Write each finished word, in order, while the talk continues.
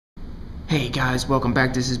Hey guys, welcome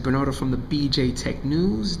back. This is Bernardo from the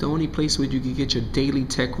BJTechNews, the only place where you can get your daily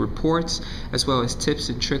tech reports as well as tips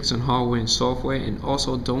and tricks on hardware and software, and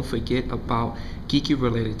also don't forget about geeky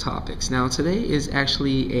related topics. Now today is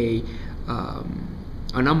actually an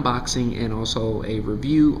unboxing and also a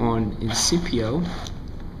review on Incipio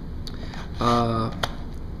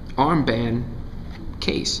Armband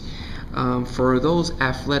case. For those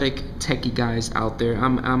athletic techie guys out there,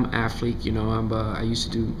 I'm athlete, you know. I used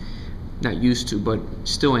to do, not used to, but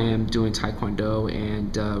still am doing taekwondo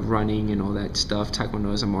and running and all that stuff.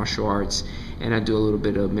 Taekwondo is a martial arts, and I do a little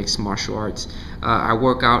bit of mixed martial arts. I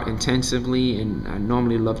work out intensively, and I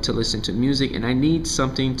normally love to listen to music, and I need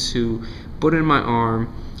something to put in my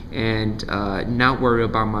arm and not worry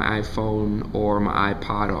about my iPhone or my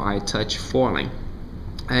iPod or iTouch falling.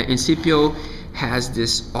 Incipio has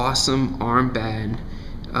this awesome armband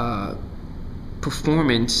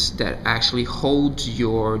performance that actually holds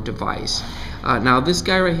your device. Now this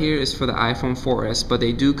guy right here is for the iPhone 4S, but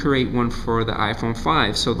they do create one for the iPhone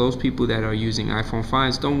 5. So those people that are using iPhone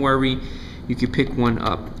 5s, don't worry, you can pick one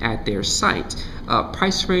up at their site.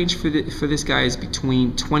 Price range for this guy is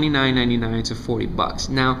between $29.99 to $40.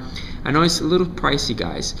 Now I know it's a little pricey,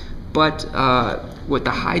 guys, but with the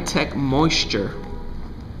high-tech moisture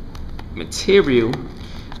material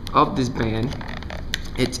of this band,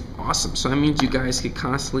 it's awesome. So that means you guys can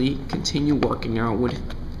constantly continue working out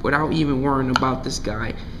without even worrying about this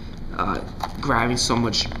guy grabbing so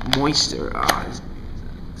much moisture.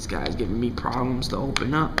 This guy's giving me problems to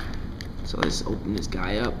open up, so let's open this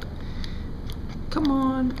guy up. Come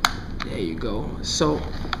on, there you go. So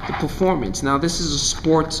the performance, now this is a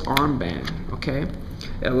sports armband, okay?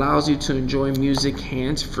 It allows you to enjoy music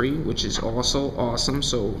hands-free, which is also awesome.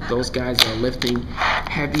 So those guys that are lifting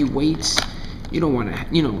heavy weights, you don't want to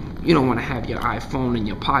have your iPhone in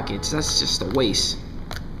your pockets. That's just a waste.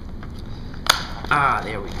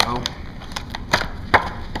 There we go.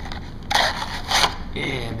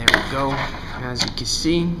 And there we go. As you can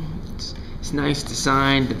see, it's nice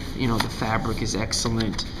design. The fabric is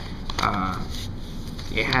excellent.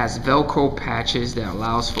 It has Velcro patches that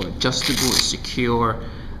allows for adjustable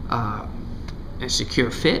and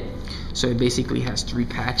secure fit. So it basically has 3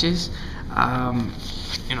 patches.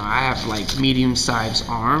 I have like medium-sized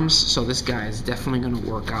arms, so this guy is definitely going to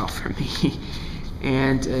work out for me.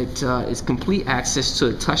 And it is complete access to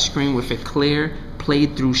a touchscreen with a clear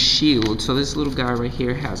play-through shield. So this little guy right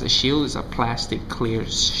here has a shield. It's a plastic clear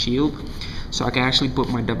shield, so I can actually put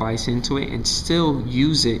my device into it and still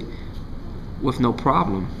use it with no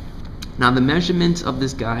problem. Now the measurements of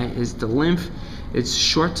this guy is the length. It's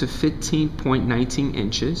short to 15.19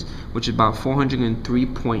 inches, which is about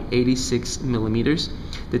 403.86 millimeters.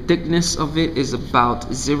 The thickness of it is about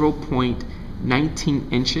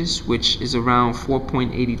 0.19 inches, which is around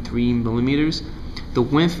 4.83 millimeters. The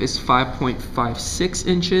width is 5.56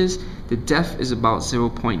 inches. The depth is about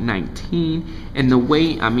 0.19, and the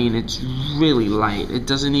weight, I mean, it's really light. It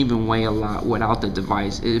doesn't even weigh a lot without the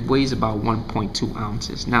device. It weighs about 1.2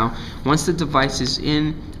 ounces. Now, once the device is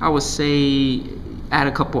in, I would say add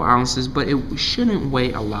a couple ounces, but it shouldn't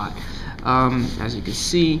weigh a lot. As you can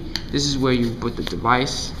see, this is where you put the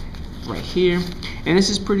device right here, and this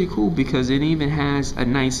is pretty cool because it even has a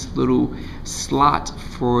nice little slot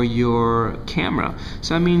for your camera.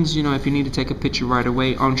 So that means, if you need to take a picture right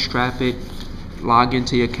away, unstrap it, log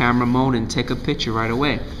into your camera mode, and take a picture right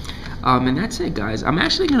away. And that's it, guys. I'm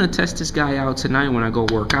actually gonna test this guy out tonight when I go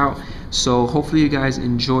work out, so hopefully you guys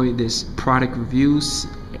enjoy this product reviews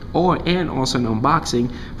and also an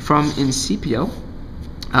unboxing from Incipio.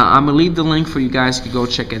 I'm gonna leave the link for you guys to go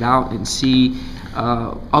check it out and see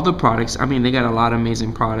other products. I mean, they got a lot of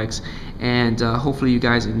amazing products, and hopefully you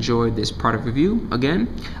guys enjoyed this product review. Again,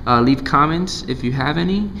 leave comments if you have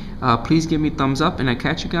any. Please give me thumbs up, and I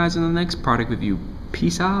catch you guys in the next product review.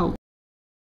 Peace out.